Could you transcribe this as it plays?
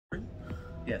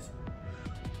Yes.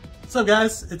 What's up,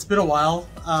 guys? It's been a while.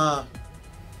 I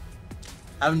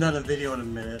haven't done a video in a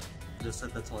minute. Just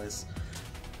said that twice.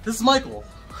 This is Michael.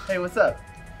 Hey, what's up?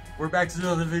 We're back to do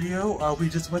another video. We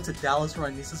just went to Dallas for my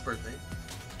niece's birthday.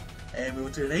 And we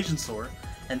went to an Asian store.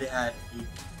 And they had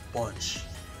a bunch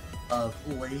of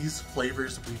Lay's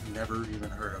flavors we've never even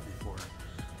heard of before.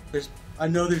 I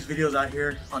know there's videos out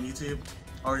here on YouTube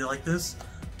already like this.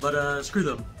 But screw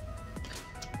them.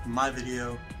 My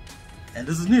video. And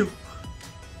this is new.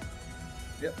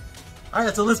 Yep.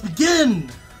 Alright, so let's begin!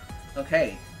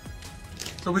 Okay.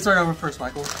 So we start over first,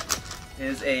 Michael.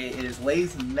 It is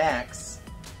Lay's Max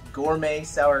Gourmet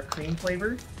Sour Cream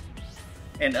flavor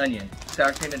and onion.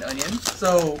 Sour cream and onion.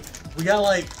 So we got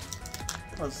like,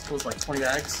 what was like 20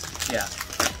 bags? Yeah.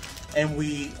 And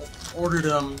we ordered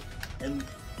them in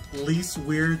least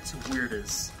weird to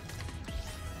weirdest.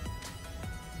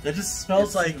 It just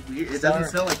smells like weird. It doesn't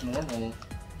smell like normal.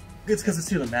 It's because it's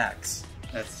to the max.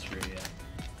 That's true, yeah.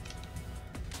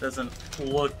 Doesn't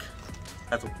look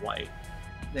as white.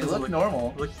 They look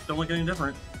normal. Don't look any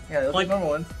different. Yeah, they look like normal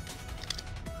ones.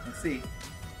 Let's see.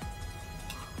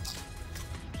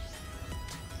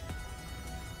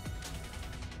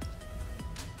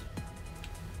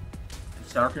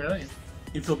 Sour cream and onion.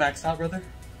 You feel maxed out, brother?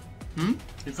 Hmm?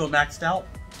 You feel maxed out?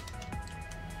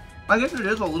 I guess it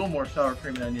is a little more sour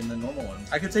cream and onion than normal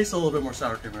ones. I could taste a little bit more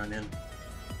sour cream and onion.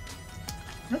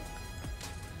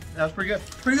 That was pretty good.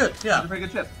 Pretty good, yeah. It was a pretty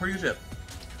good chip. Pretty good chip.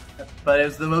 But it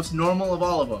was the most normal of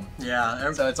all of them.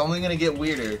 Yeah. So it's only going to get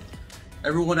weirder.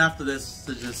 Everyone after this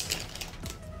is just,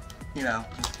 you know.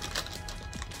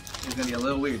 It's going to get a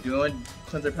little weird. Do you want to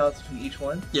cleanse our palates between each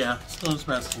one? Yeah, still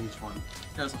espresso in each one.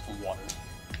 There's some water.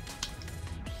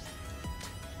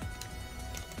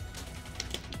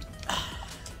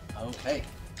 Okay.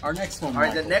 Our next one,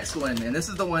 Alright, the next one, and this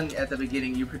is the one at the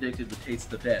beginning you predicted would taste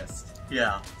the best.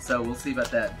 Yeah. So we'll see about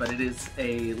that. But it is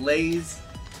a Lay's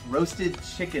roasted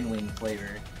chicken wing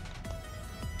flavor.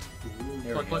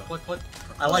 Ooh, what?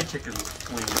 I like chicken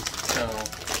wings, so.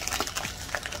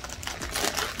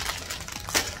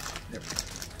 There we go.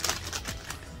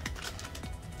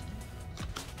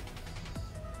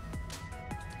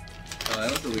 Oh,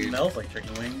 that was weird. It smells like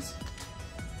chicken wings.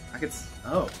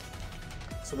 Oh.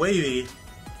 It's wavy.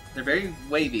 They're very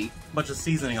wavy. Bunch of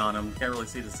seasoning on them. Can't really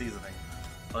see the seasoning.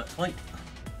 But, like.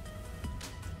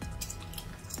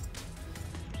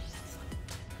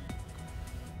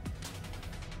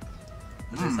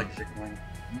 It tastes like a chicken wing.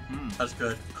 Mm-hmm. That's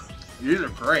good. These are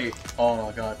great. Oh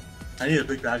my god. I need a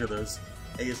big bag of those.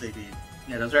 ASAP.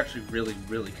 Yeah, those are actually really,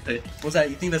 really good. What's that?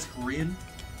 You think that's Korean?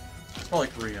 It's probably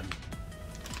Korean.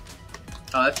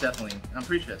 Oh, that's definitely. I'm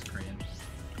pretty sure that's Korean.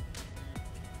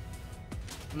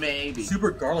 Maybe.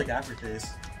 Super garlic aftertaste.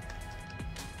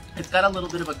 It's got a little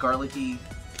bit of a garlicky.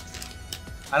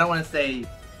 I don't want to say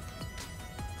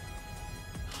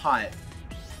hot.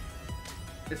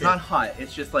 It's not hot.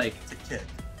 It's just like it's a kick.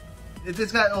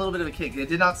 It's got a little bit of a kick. It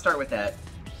did not start with that,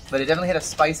 but it definitely had a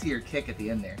spicier kick at the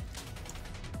end there.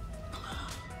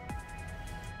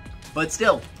 But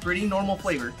still, pretty normal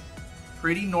flavor.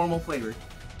 Pretty normal flavor.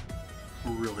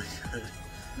 Really good.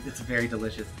 It's very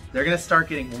delicious. They're gonna start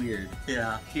getting weird.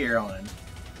 Yeah. Here on.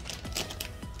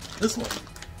 This one.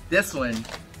 This one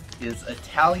is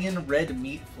Italian red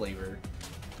meat flavor,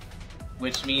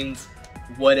 which means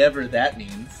whatever that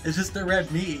means. It's just the red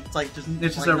meat. It's like just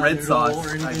it's just like a red sauce.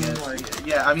 Or anything, like...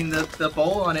 Yeah, I mean the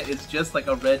bowl on it is just like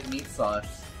a red meat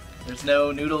sauce. There's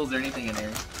no noodles or anything in there.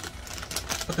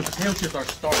 But the potato chips are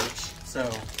starch, so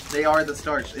they are the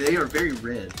starch. They are very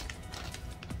red.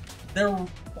 They're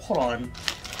hold on.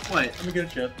 What? Let me get a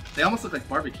chip. They almost look like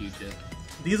barbecue chips.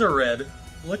 These are red.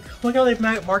 Look how they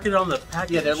mark it on the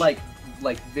package. Yeah, they're like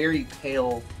very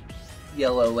pale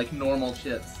yellow, like normal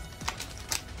chips.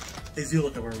 They do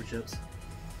look like barbecue chips.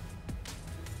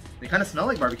 They kind of smell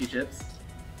like barbecue chips.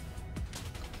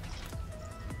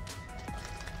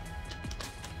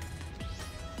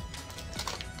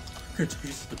 Good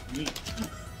taste of meat.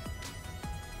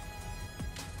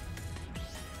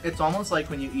 It's almost like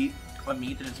when you eat a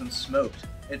meat that has been smoked.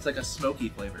 It's like a smoky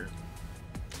flavor.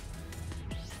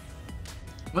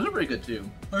 Those are pretty good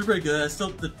too. They're pretty good.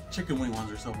 Still, the chicken wing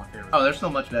ones are still my favorite. Oh, they're still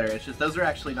much better. It's just those are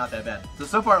actually not that bad.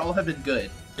 So far all have been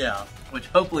good. Yeah. Which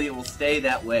hopefully it will stay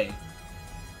that way.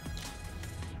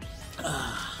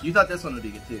 You thought this one would be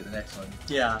good too, the next one.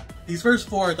 Yeah. These first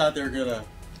four I thought they were gonna...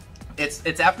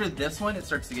 It's after this one it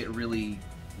starts to get really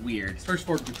weird. These first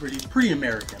four would be pretty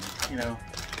American, you know?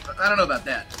 I don't know about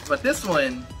that. But this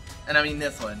one, and I mean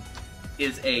this one,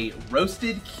 is a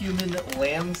roasted cumin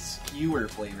lamb skewer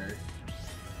flavor.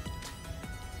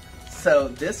 So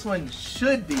this one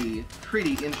should be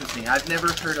pretty interesting. I've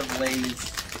never heard of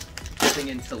Lay's dipping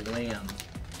into lamb.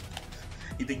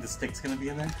 You think the stick's gonna be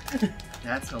in there?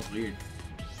 That smells weird.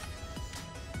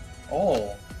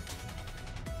 Oh.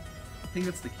 I think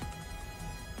it's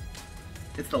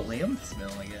the lamb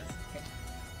smell, I guess.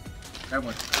 Grab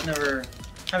one.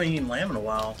 Haven't eaten lamb in a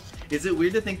while. Is it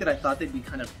weird to think that I thought they'd be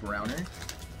kind of browner?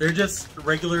 They're just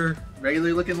regular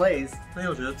looking Lay's.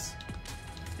 potato chips.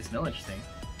 They smell interesting.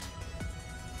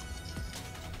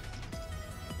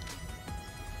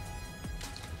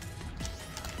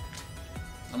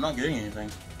 I'm not getting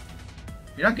anything.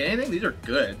 You're not getting anything? These are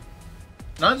good.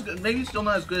 Not as good, maybe still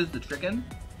not as good as the chicken.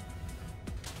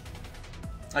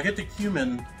 I get the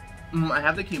cumin. I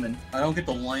have the cumin. I don't get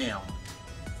the lamb.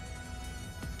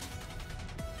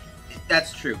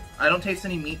 That's true. I don't taste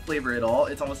any meat flavor at all.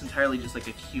 It's almost entirely just like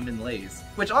a cumin Lay's,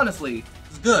 which honestly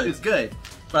It's good. is good.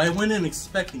 But I went in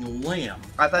expecting lamb.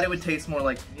 I thought it would taste more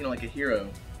like, you know, like a hero.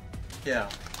 Yeah.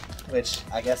 Which,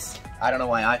 I guess, I don't know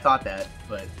why I thought that,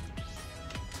 but...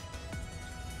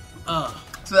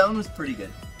 So that one was pretty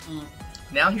good.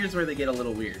 Now here's where they get a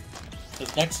little weird.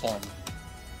 This next one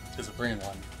is a brand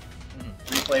one.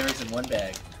 3 flavors in one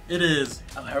bag. It is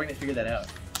Oh, how are we gonna figure that out?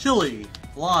 chili,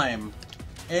 lime,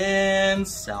 and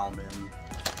salmon.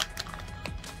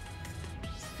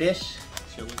 Fish,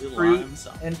 Chili, fruit, lime,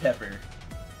 salmon. and pepper.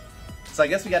 So I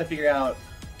guess we gotta figure out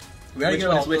We gotta which get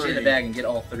one all is which three. in the bag and get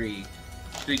all 3. Do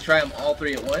we try them all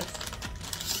 3 at once?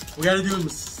 We gotta do them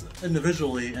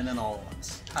individually and then all at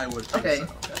once. I would think Okay, so.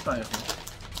 that's fine with me.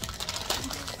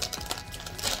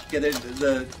 Yeah,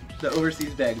 the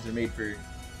overseas bags are made for...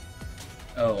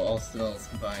 Oh, all smells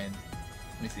combined.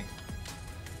 Let me see.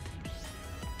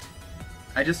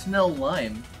 I just smell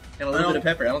lime and a little bit of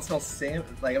pepper. I don't smell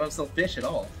I don't smell fish at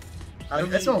all. I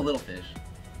smell a little fish.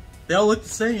 They all look the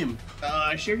same.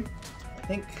 Sure. I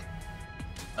think...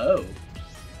 Oh.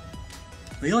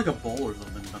 They need like a bowl or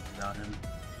something to put that in.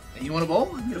 You want a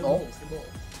bowl? Get a bowl. Let's get a bowl.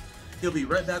 He'll be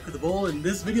right back with the bowl, and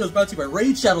this video is brought to you by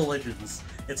Raid Shadow Legends.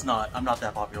 It's not. I'm not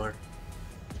that popular.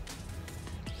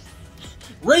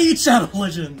 Raid Shadow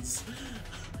Legends!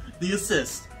 The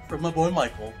assist from my boy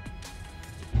Michael.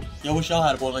 Yo, wish y'all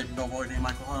had a boy named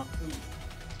Michael, huh?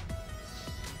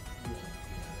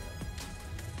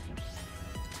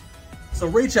 So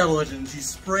Raid Shadow Legends, you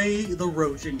spray the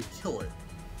roach and you kill it.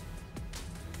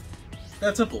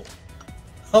 That's simple.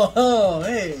 Oh,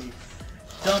 hey!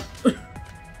 Jump!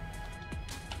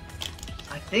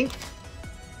 I think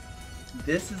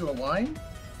this is a lime.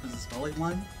 Does it smell like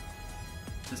lime?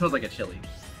 This smells like a chili.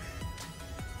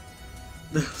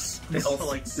 This smells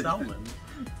like salmon.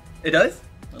 It does?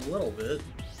 A little bit.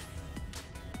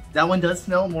 That one does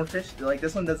smell more fish. Like,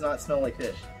 this one does not smell like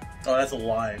fish. Oh, that's a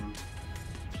lime.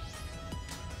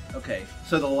 Okay,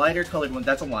 so the lighter colored one,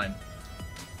 that's a lime.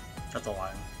 That's a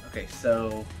lime. Okay,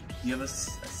 so you have a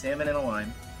salmon and a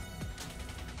lime.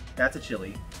 That's a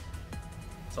chili.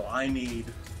 So I need...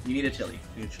 You need a chili.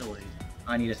 I need chili.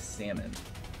 I need a salmon.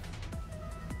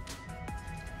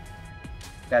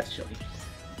 That's chili.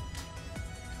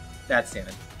 That's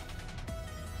salmon.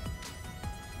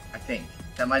 I think.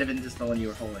 That might have been just the one you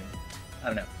were holding. I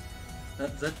don't know.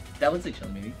 That looks like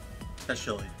chili, maybe. That's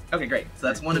chili. Okay, great. So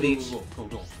that's one of each.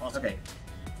 Cool. Awesome. Okay.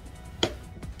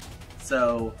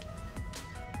 So,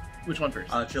 which one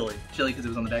first? Chili. Chili because it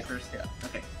was on the bag first? Yeah.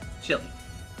 Okay. Chili.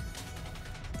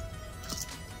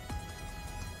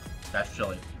 That's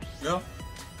chili. Yeah.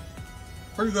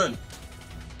 Pretty good.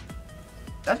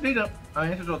 That's big up. I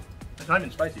mean, it's not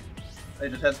even spicy. It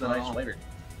just has the nice flavor.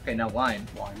 Okay, now lime.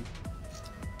 Lime.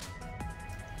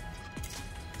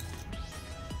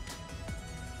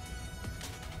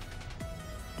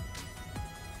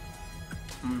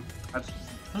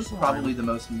 That's probably the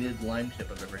most mid lime chip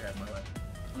I've ever had in my life.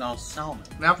 Now salmon.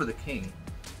 Now for the king.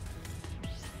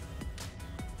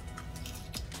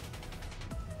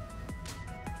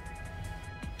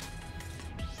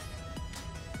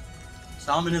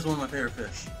 Salmon is one of my favorite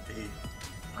fish to eat.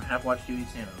 I have watched you eat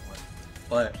salmon before.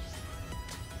 But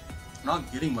I'm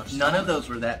not getting much None salmon. of those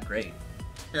were that great.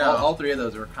 Yeah. All 3 of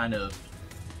those were kind of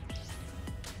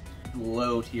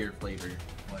low tier flavor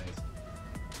wise.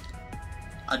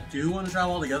 I do want to try them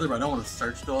all together, but I don't want to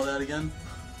search through all that again.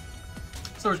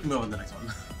 So we're just gonna move on to the next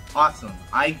one. Awesome.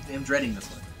 I am dreading this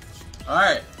one.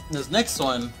 Alright, this next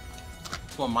one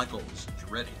is what Michael was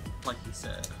dreading, like he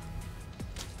said.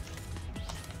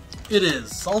 It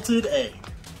is salted egg.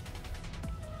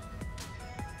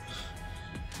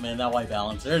 Man, that white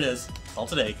balance. There it is.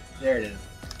 Salted egg. There it is.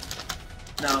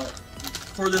 Now,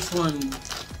 for this one,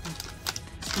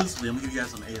 exclusively, I'm gonna give you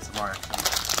guys some ASMR action.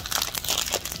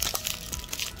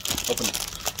 Open it.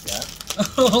 Yeah.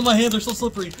 Oh, my hands are so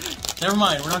slippery. Never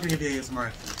mind, we're not gonna give you ASMR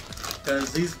action.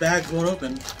 Because these bags won't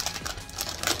open.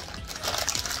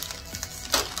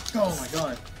 Oh my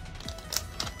god.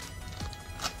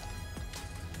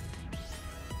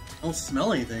 I don't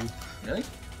smell anything. Really?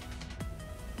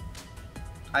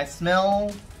 I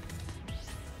smell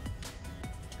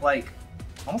like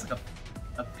almost like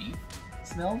a beef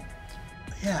smell.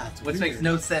 Yeah, it's which weird. makes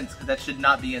no sense because that should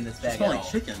not be in this bag. It smells at like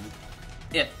all. chicken.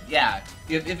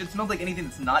 If it smells like anything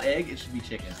that's not egg, it should be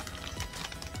chicken.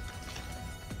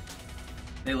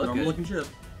 They look Normal good. looking chip.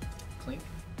 Clink.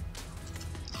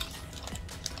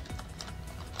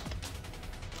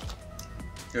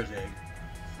 There's the egg.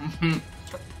 Mm-hmm. There's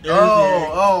the egg.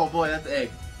 Oh boy, that's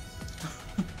egg.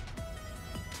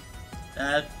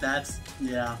 That's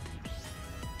yeah.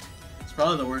 It's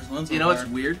probably the worst one so You know far. what's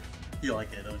weird? You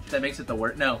like it, don't you? That makes it the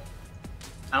worst. No,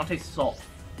 I don't taste salt.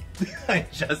 I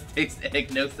just taste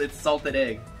egg. No, it's salted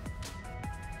egg.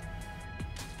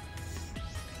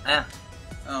 Ah.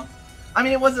 Oh. I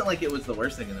mean, it wasn't like it was the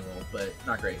worst thing in the world, but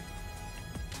not great.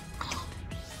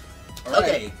 Alright,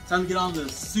 Okay. time to get on the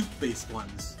soup-based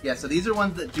ones. Yeah, so these are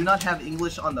ones that do not have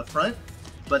English on the front,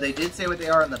 but they did say what they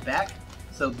are on the back.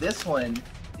 So this one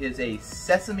is a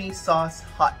sesame sauce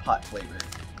hot pot flavor.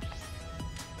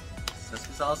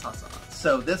 Sesame sauce, hot sauce.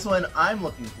 So this one I'm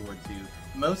looking forward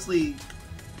to, mostly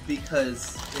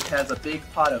because it has a big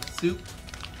pot of soup,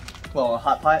 well, a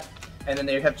hot pot, and then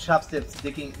they have chopsticks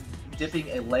dipping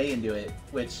a lei into it,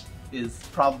 which is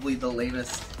probably the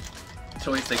lamest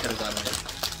choice they could have done with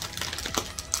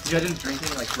it. You imagine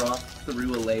drinking like raw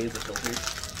through a lei as a filter?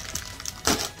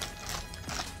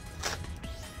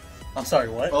 I'm sorry,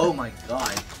 what? Oh my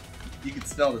god. You can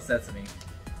smell the sesame.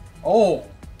 Oh,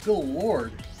 good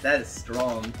lord. That is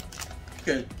strong. You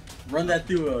could run that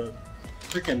through a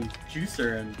freaking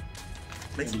juicer and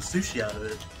make some sushi out of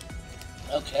it.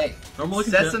 Okay. Normal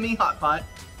looking Sesame Hot Pot.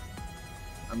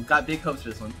 I've got big hopes for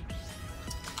this one.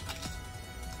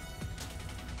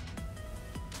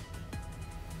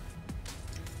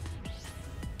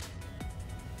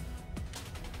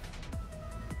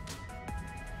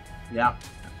 Yeah.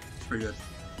 It's pretty good.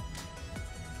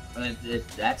 And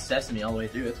that's sesame all the way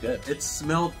through. It's good. It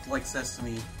smelled like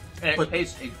sesame. And But-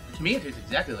 to me, it tastes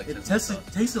exactly like It sesame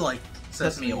sauce. tasted like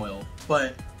Sesame oil.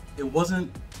 but it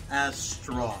wasn't as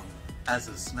strong as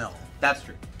the smell. That's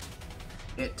true.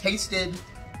 It tasted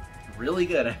really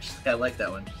good, actually. I like that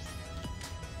one.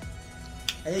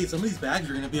 Hey, some of these bags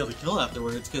are gonna be able to kill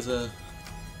afterwards because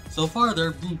so far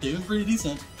they're doing pretty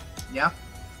decent. Yeah.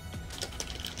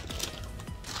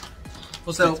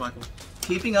 What's So- next, Michael?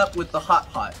 Keeping up with the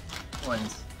hot pot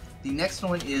ones, the next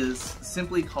one is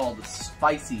simply called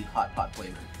Spicy Hot Pot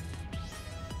flavor.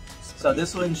 So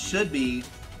this one should be,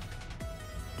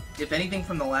 if anything,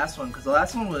 from the last one, because the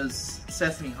last one was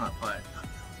Sesame Hot Pot,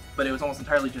 but it was almost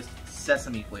entirely just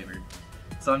sesame flavored.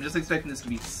 So I'm just expecting this to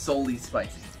be solely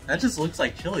spicy. That just looks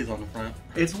like chilies on the front.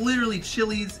 It's literally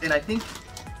chilies, and I think,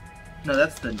 no,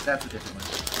 that's a different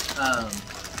one.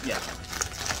 Yeah.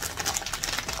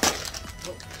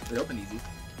 Oh, it opened easy.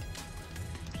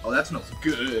 Oh, that smells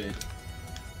good.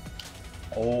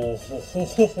 Oh, ho, ho,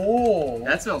 ho, ho.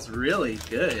 That smells really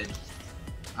good.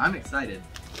 I'm excited.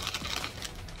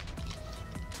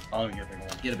 I'm gonna get a bigger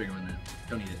one. Get a bigger one then.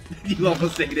 Don't eat it. You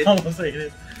almost ate it. Almost ate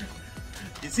it.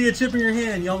 You see a chip in your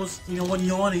hand, you almost, you know what, you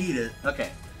don't want to eat it. Okay.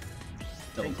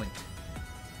 Double clink.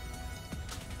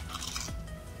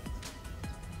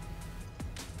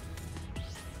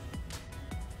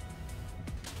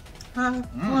 I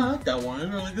like that one.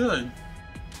 It's really good.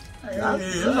 Hey, That's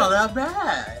it's good. not that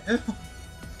bad.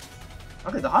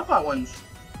 Okay, the hot pot ones,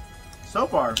 so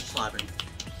far, Slapping.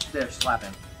 they're slapping.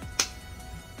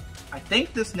 I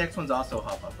think this next one's also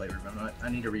hot pot flavored, but I'm not, I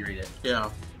need to reread it. Yeah.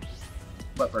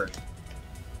 But first.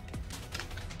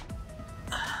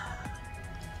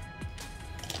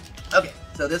 Okay,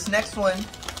 so this next one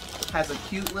has a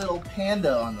cute little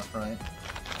panda on the front.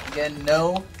 Again,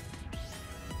 no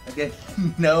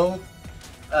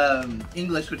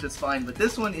English, which is fine, but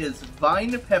this one is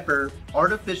vine pepper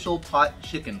artificial pot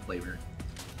chicken flavor.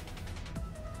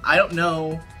 I don't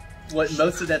know what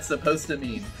most of that's supposed to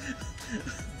mean,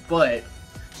 but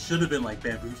Should have been like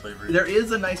bamboo flavored. there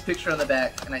is a nice picture on the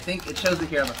back, and I think it shows it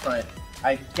here on the front.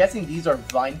 I'm guessing these are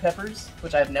vine peppers,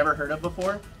 which I've never heard of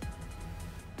before,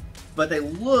 but they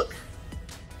look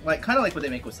like kind of like what they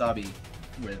make wasabi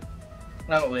with.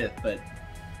 Not with, but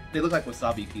they look like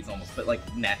wasabi peas almost, but like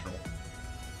natural.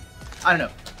 I don't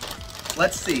know.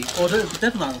 Let's see. Well, they're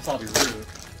definitely not wasabi root.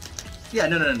 Yeah,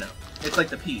 no. It's like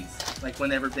the peas. Like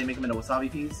whenever they make them into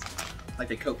wasabi peas, like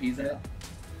they coat peas in it.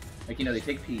 Like, you know, they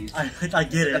take peas. I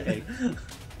get it. Okay.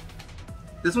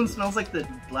 This one smells like the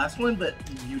last one, but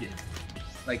muted.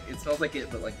 Like, it smells like it,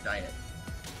 but like diet.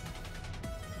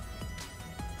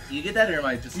 Do you get that, or am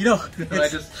I just, you know, am I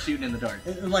just shooting in the dark?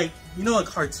 Like, you know, like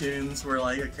cartoons where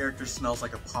like a character smells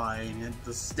like a pie and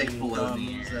the Stick steam below comes.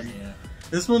 the ear. Yeah.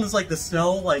 This one is like the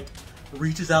smell like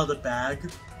reaches out of the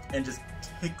bag and just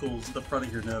tickles the front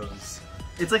of your nose.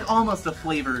 It's like almost a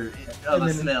flavor of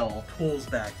a smell. Pulls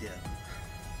back in.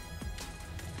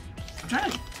 I'm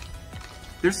trying to...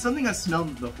 There's something I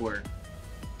smelled before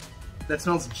that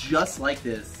smells just like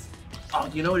this. Oh,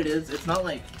 you know what it is? It's not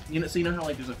like, you know, so you know how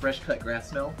like there's a fresh cut grass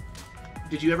smell?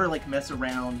 Did you ever like mess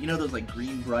around, you know those like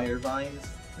green briar vines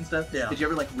and stuff? Yeah. Did you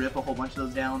ever like rip a whole bunch of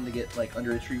those down to get like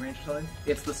under a tree branch or something?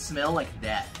 It's the smell like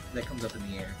that comes up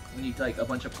in the air when you like a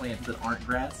bunch of plants that aren't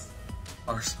grass.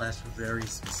 Our slash very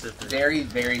specific. Very,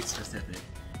 very specific.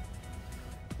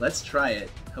 Let's try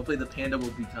it. Hopefully the panda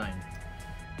will be kind.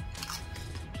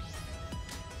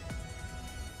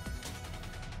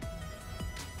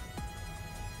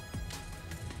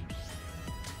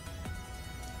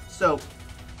 So,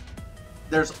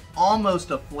 there's almost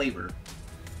a flavor.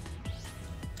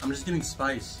 I'm just getting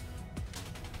spice.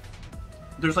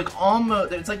 There's like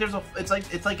almost, it's like there's a, it's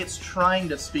like it's trying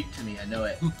to speak to me, I know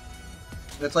it.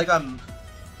 It's like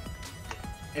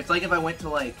it's like if I went to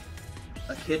like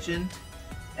a kitchen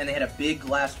and they had a big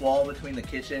glass wall between the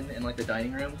kitchen and like the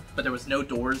dining room, but there was no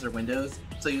doors or windows.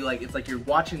 So you like, it's like you're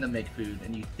watching them make food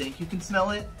and you think you can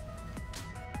smell it,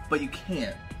 but you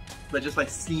can't. But just by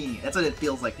seeing it, that's what it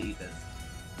feels like to eat this.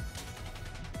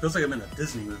 Feels like I'm in a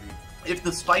Disney movie. If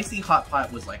the Spicy Hot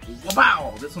Pot was like,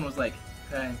 wow, this one was like,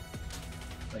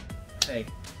 hey,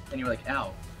 and you were like,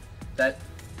 ow, that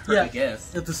hurt, Yeah, I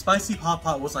guess. if the Spicy Hot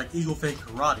Pot was like Eagle Fang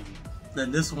Karate,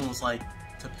 then this one was like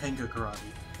Topanga Karate.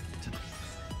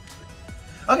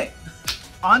 Okay,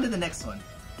 on to the next one.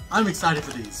 I'm excited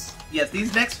for these. Yes,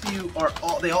 these next few are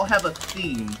they all have a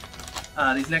theme.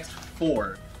 These next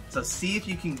 4. So see if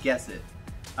you can guess it.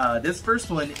 This first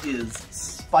one is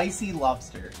Spicy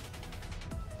Lobster.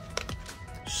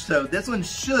 So this one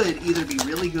should either be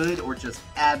really good or just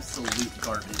absolute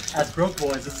garbage. As broke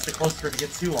boys, this is the closest we're gonna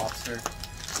get to lobster.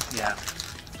 Yeah.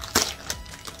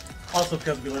 Also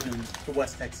because we live in the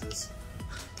West Texas.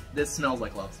 This smells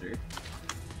like lobster.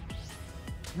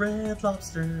 Red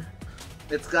lobster.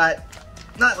 It's got,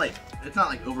 it's not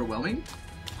like overwhelming,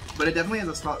 but it definitely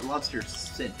has a lobster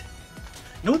scent.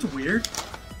 You know what's weird?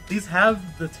 These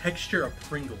have the texture of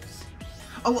Pringles.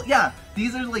 Oh well, yeah,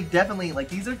 these are like definitely like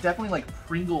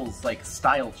Pringles like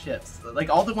style chips. Like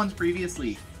all the ones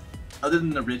previously, other than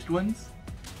the ridged ones,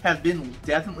 have been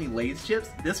definitely Lay's chips.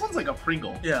 This one's like a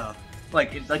Pringle. Yeah.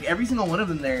 Like every single one of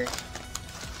them there.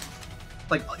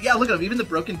 Like yeah, look at them. Even the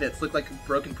broken bits look like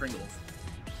broken Pringles.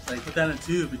 Like Put that in a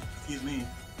tube, excuse me.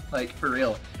 Like for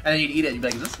real. And then you'd eat it and you'd be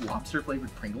like, is this lobster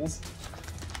flavored Pringles?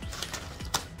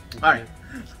 All right.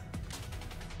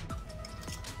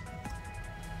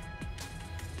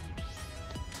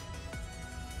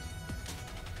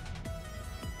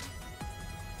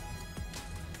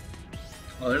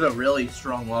 Oh, there's a really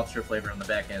strong lobster flavor on the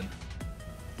back end.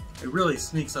 It really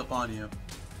sneaks up on you.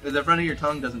 The front of your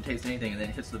tongue doesn't taste anything, and then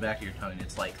it hits the back of your tongue, and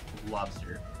it's like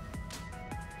lobster.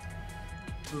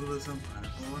 Who is a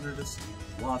pineapple under the sea?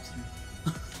 Lobster.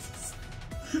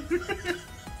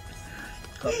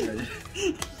 Copyrighted.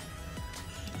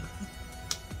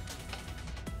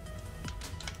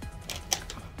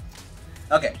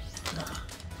 Okay.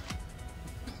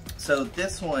 So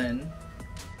this one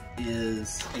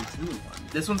is a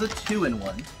 2-in-1. This one's a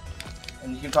 2-in-1.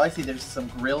 And you can probably see there's some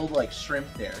grilled like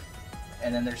shrimp there.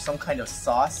 And then there's some kind of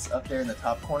sauce up there in the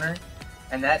top corner.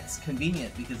 And that's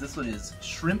convenient because this one is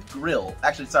shrimp grill.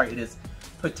 Actually, sorry, it is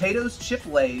potatoes, chip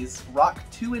lays, rock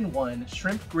 2-in-1,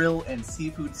 shrimp grill, and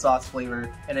seafood sauce flavor.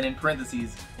 And then in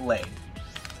parentheses, lay.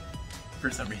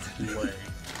 For some reason.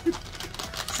 Lay.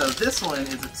 So this one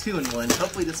is a 2-in-1.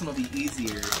 Hopefully this one will be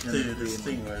easier than To the 3-in-1.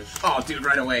 distinguish. Oh, dude,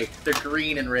 right away. They're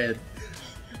green and red.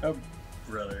 Oh,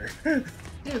 brother.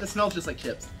 Yeah, this smells just like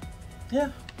chips.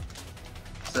 Yeah.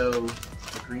 So,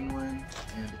 a green one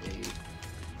and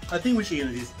a... I think we should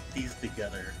get these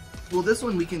together. Well, this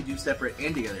one we can do separate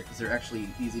and together because they're actually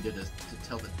easy to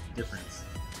tell the difference.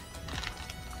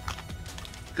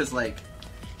 Because, like,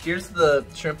 here's the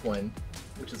shrimp one,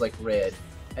 which is like red,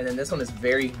 and then this one is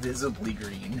very visibly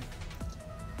green.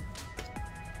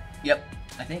 Yep,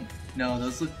 I think. No,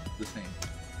 those look the same.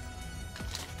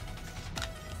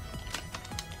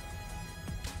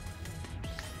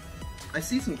 I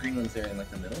see some green ones there in like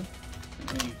the middle.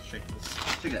 Let me shake this.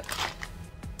 Check it out.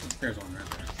 There's one right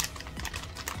there.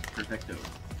 Perfecto.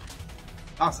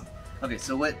 Awesome. Okay,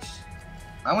 so which...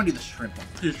 I want to do the shrimp one.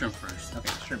 Do shrimp first.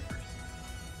 Okay, shrimp first.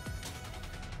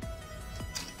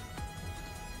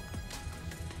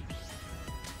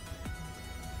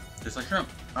 Tastes like shrimp.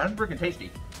 That's freaking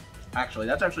tasty. Actually,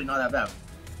 that's actually not that bad.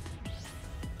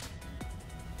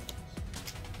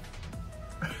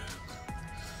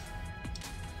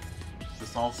 The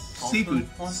sauce seafood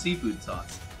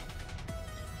sauce.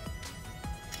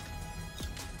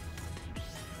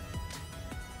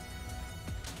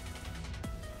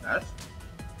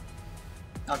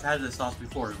 I've had this sauce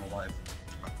before in my life.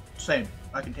 Same.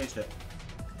 I can taste it.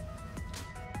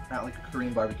 Not like a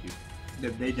Korean barbecue.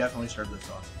 They definitely serve this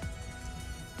sauce.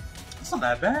 It's not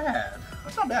that bad.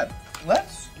 That's not bad.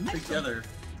 Let's mix Together.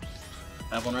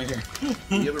 I have one right here.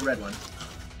 You have a red one.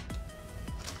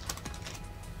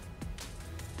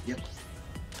 Yep.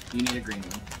 You need a green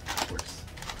one, of course.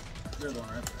 There's one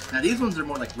right there. Now these ones are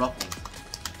more like ruffles.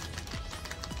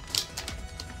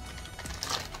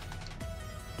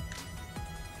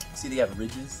 See, they have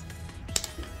ridges.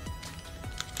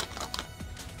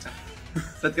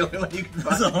 Is that the only one you can find?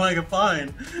 That's the only one I can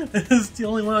find. It's the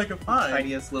only one I can find.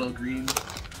 Tiniest little green.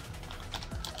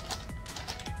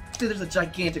 Dude, there's a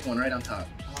gigantic one right on top.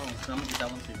 Oh, so I'm gonna get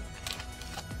that one too.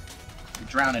 You're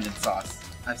drowning in sauce.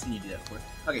 I've seen you do that before.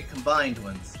 Okay, combined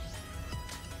ones.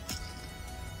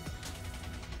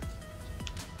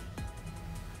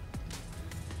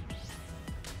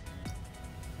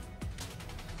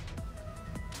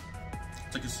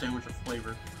 It's like a sandwich of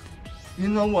flavor. You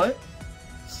know what?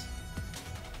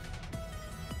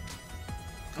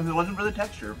 If it wasn't for the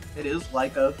texture, it is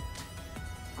like a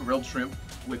grilled shrimp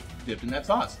with dipped in that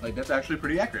sauce. Like, that's actually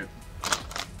pretty accurate.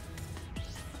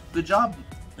 Good job,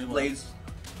 Blaze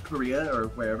Korea or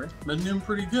wherever. Been doing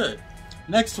pretty good.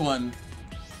 Next one.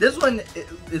 This one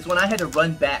is when I had to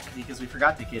run back because we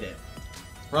forgot to get it.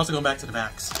 We're also going back to the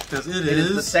max because it It is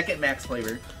is the second max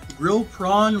flavor. grilled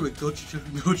prawn with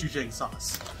gochujang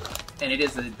sauce. And it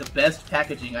is the best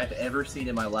packaging I've ever seen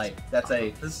in my life. That's a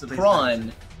This is the base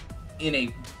prawn in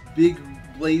a big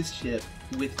blaze chip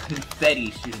with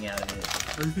confetti shooting out of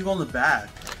it. There's people in the back.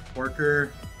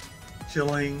 Worker,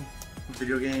 chilling,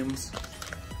 video games.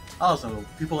 Also,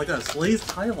 people like us. Blaze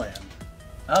Thailand.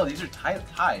 Oh, these are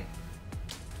Thai.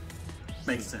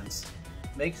 Makes sense.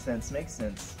 Makes sense, makes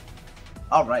sense.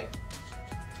 All right.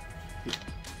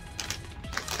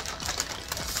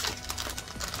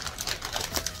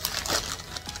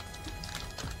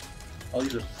 Oh,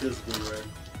 these are physically red.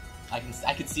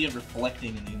 I can see it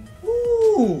reflecting in the...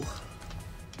 Ooh!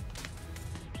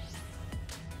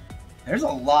 There's a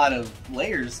lot of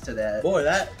layers to that. Boy,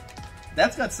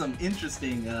 That's got some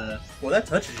interesting, well, that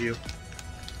touches you.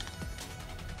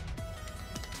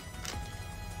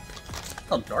 Look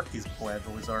how dark these bad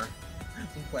boys are.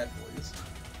 Bad boys.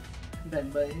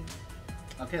 bad boys.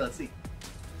 Okay, let's see.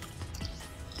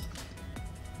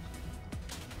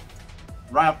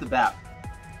 Right off the bat,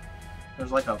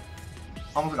 there's like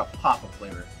almost like a pop of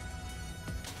flavor.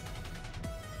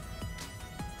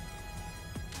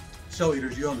 Shell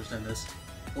eaters, you understand this.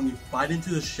 When you bite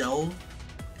into the shell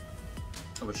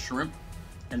of a shrimp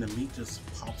and the meat just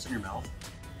pops in your mouth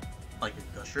like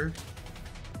a gusher,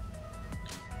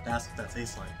 that's what that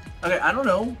tastes like. Okay, I don't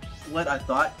know what I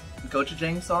thought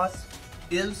gochujang sauce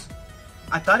is.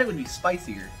 I thought it would be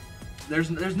spicier. There's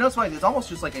no spice. It's almost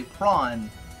just like a prawn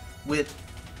with,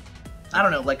 I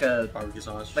don't know, like a Barbecue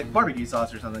sauce. like barbecue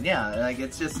sauce or something. Yeah, like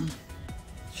it's just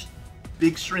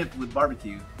big shrimp with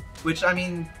barbecue. Which I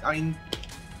mean,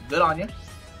 good on you.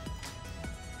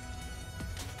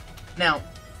 Now,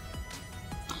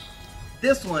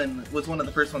 this one was one of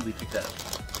the first ones we picked up.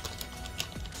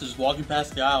 So just walking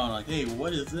past the aisle and like, hey,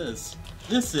 what is this?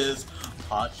 This is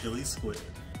hot chili squid.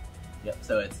 Yep.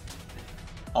 So it's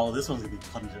Oh, this one's gonna be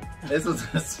pungent. this one's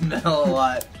gonna smell a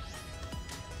lot.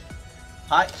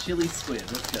 Hot chili squid.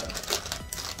 Let's go.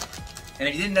 And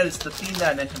if you didn't notice, the theme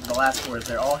that I mentioned for the last four is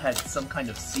they all had some kind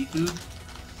of seafood.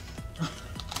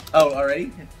 Oh,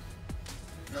 already?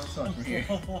 No, it's not from here.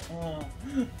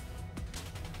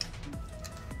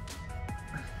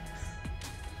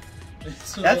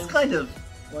 That's kind of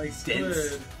like dense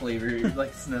squid. flavor,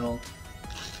 like smell.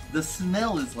 The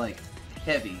smell is like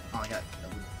heavy. Oh my god.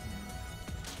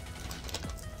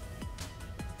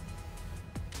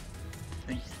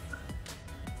 Thank you.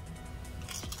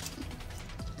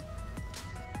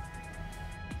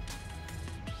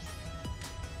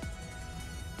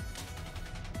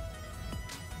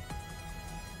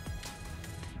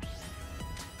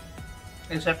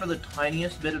 Except for the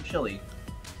tiniest bit of chili.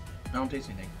 I don't taste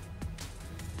anything.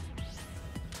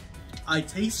 I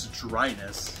taste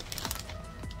dryness.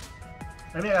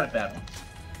 Maybe I got a bad one.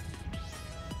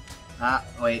 Ah,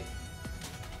 wait.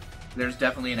 There's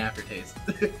definitely an aftertaste.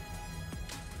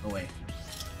 Oh, wait.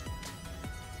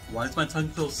 Why does my tongue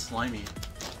feel slimy?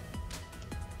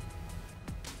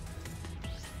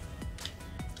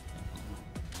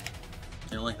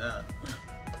 They don't like that.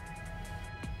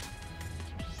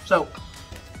 So,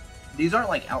 these aren't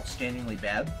like outstandingly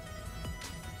bad.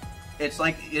 It's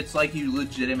like you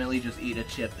legitimately just eat a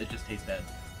chip that just tastes bad.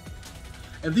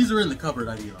 If these were in the cupboard,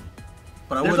 I'd eat them.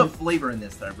 But There's a flavor in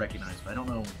this that I recognize, but I don't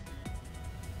know.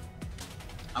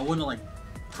 I wouldn't like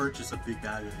purchase a big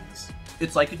bag of these.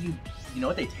 It's like if you know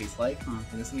what they taste like, and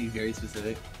this is gonna be very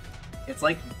specific. It's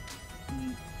like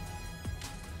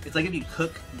if you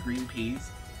cook green peas,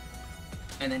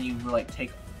 and then you like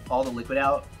take all the liquid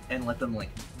out and let them like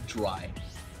dry.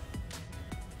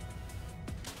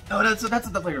 Oh, that's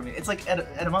what the flavor means. It's like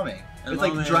edamame. It's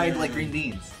like dried like green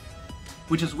beans,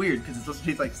 which is weird because it's supposed to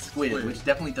taste like squid, which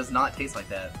definitely does not taste like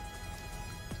that.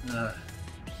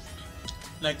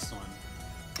 Next one.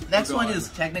 Next one is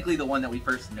technically the one that we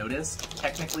first noticed,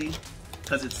 technically,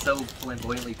 because it's so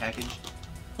flamboyantly packaged.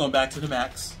 Going back to the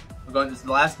Max. We're going to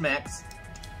the last Max.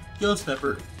 Ghost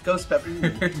pepper. Ghost pepper.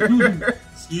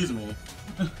 Excuse me.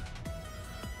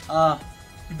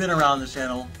 You've been around this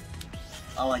channel.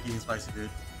 I like eating spicy food.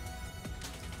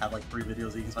 I have like 3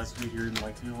 videos eating spicy food. You're in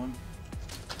like 2 of them.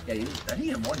 Yeah, I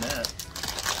need more than that.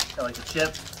 Got like the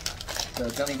chip, the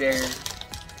gummy bear,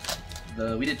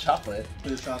 we did chocolate. We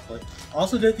did chocolate.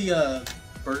 Also did the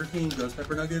Burger King ghost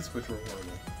pepper nuggets, which were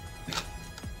horrible. Did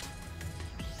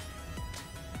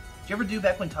you ever do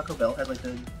back when Taco Bell had like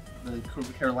the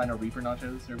Carolina Reaper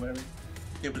nachos or whatever?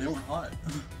 Yeah, but they weren't hot.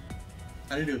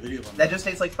 I didn't do a video on that. That just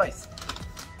tastes like spice.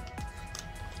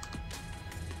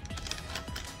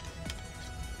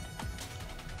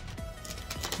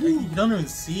 You don't even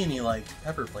see any like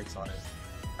pepper flakes on it.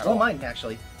 Oh, mine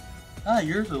actually.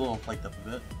 Yours are a little flaked up a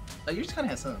bit. Yours kind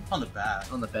of has some on the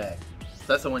back. On the back. So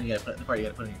that's the one you gotta put. The part you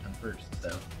gotta put on your tongue first.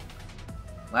 So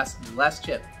last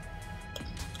chip.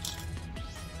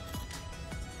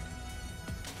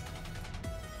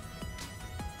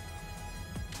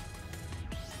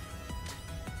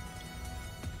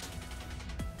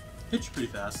 Hits pretty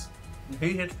fast.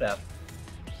 He hits fast.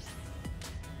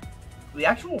 The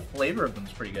actual flavor of them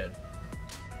is pretty good.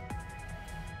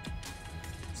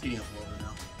 It's heating up a little bit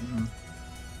now. Mm-hmm.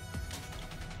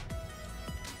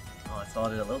 Oh, I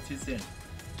thawed it a little too soon.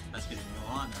 That's getting a little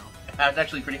hot now. That's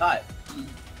actually pretty hot.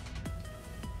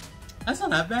 That's not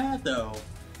that bad though.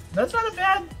 That's not a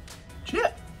bad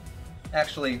chip.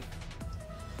 Actually.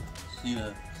 Just need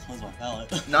to close my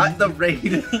palate. Not the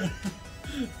raid.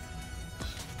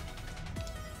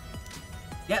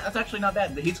 Yeah, that's actually not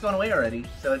bad. The heat's gone away already,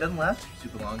 so it doesn't last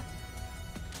super long.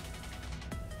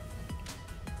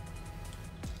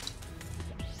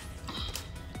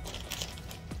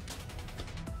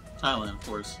 Thailand, of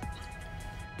course.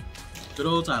 Good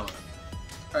old Thailand.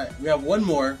 Alright, we have one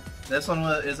more. This one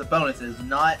is a bonus. It is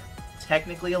not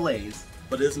technically a Lay's.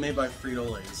 But it is made by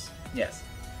Frito-Lay's. Yes.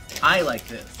 I like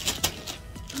this.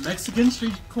 Mexican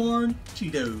street corn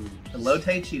Cheetos.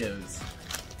 Elote Cheetos.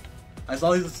 I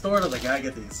saw these at the store and I was like, gotta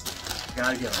get these.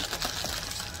 Gotta get them.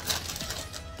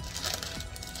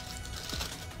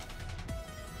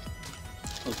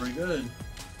 Smells pretty good.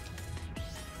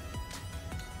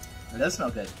 It does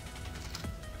smell good.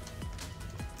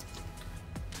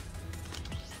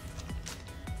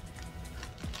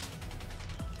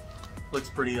 Looks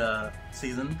pretty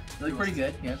seasoned. Look pretty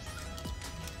good, yeah.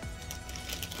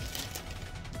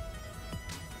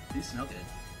 These smell good.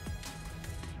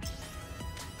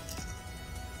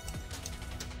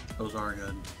 Those are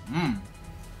good. Mmm.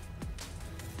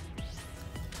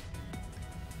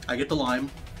 I get the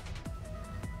lime.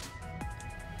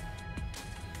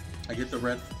 I get the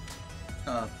red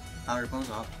powdered on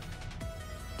top.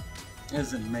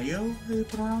 Is it mayo they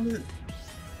put around it?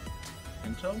 I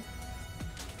think so.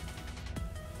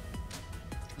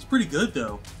 It's pretty good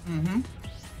though. Mm-hmm.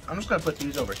 I'm just gonna put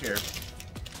these over here.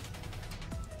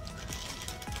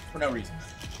 For no reason.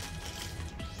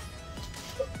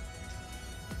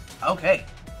 Okay.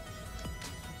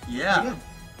 Yeah.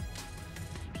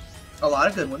 A lot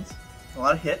of good ones. A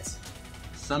lot of hits.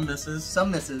 Some misses.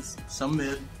 Some misses. Some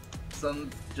mid.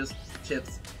 Some just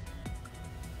chips.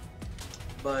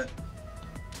 But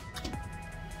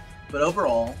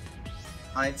overall,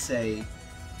 I'd say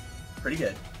pretty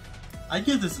good. I'd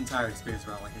give this entire experience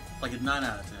around like a 9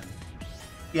 out of 10.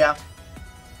 Yeah.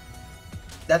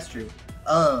 That's true.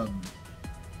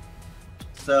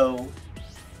 So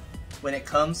when it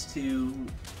comes to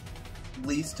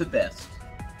least to best,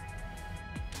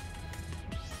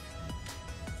 I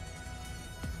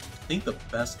think the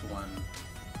best one,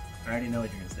 I already know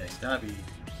what you're gonna say. it's gotta be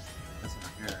this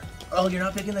one here. Oh, you're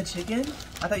not picking the chicken?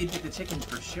 I thought you'd pick the chicken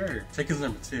for sure. Chicken's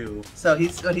number 2. So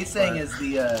what he's saying is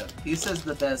he says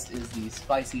the best is the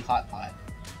Spicy Hot Pot,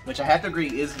 which I have to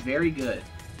agree is very good.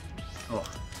 Oh,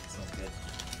 it smells good.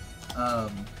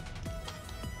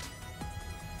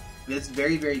 It's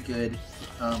very, very good.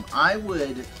 I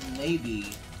would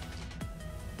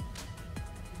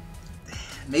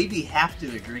maybe have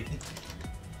to agree.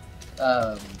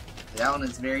 That one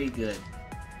is very good.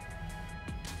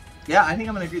 Yeah, I think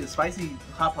I'm gonna agree. The Spicy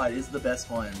Hot Pot is the best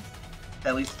one,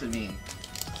 at least to me.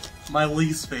 My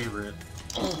least favorite.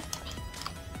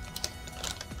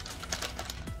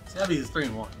 Savvy is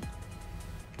 3-in-1.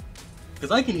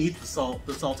 Because I can eat the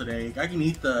salted egg, I can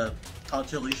eat the hot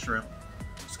chili shrimp,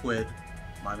 squid,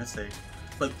 my mistake.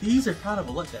 But these are kind of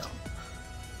a letdown.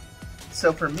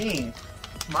 So for me,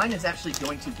 mine is actually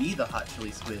going to be the hot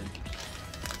chili squid.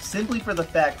 Simply for the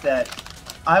fact that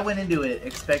I went into it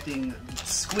expecting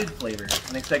squid flavor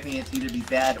and expecting it to either be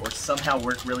bad or somehow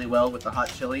work really well with the hot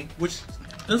chili. Which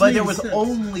doesn't But make there was sense.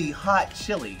 only hot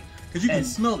chili. Because you can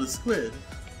smell the squid.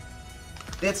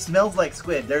 It smells like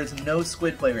squid. There's no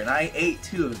squid flavor, and I ate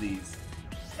 2 of these,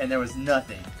 and there was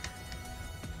nothing.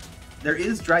 There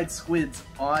is dried squids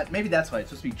on. Maybe that's why it's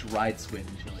supposed to be dried squid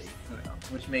in chili,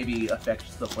 which maybe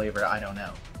affects the flavor. I don't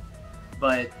know.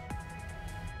 But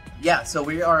yeah, so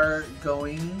we are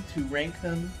going to rank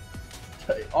them,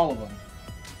 all of them,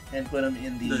 and put them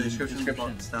in the description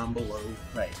box down below.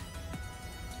 Right.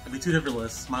 It'll be 2 different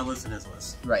lists. My list and his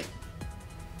list. Right.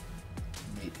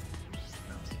 Maybe.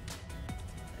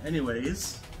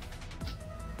 Anyways,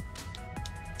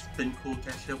 it's been cool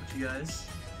catching up with you guys.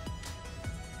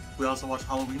 We also watched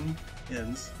Halloween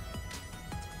Ends.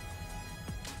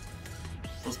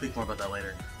 We'll speak more about that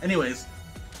later. Anyways,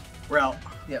 we're out.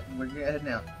 Yep, we're heading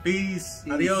out. Peace.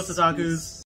 Adios,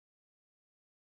 otakus.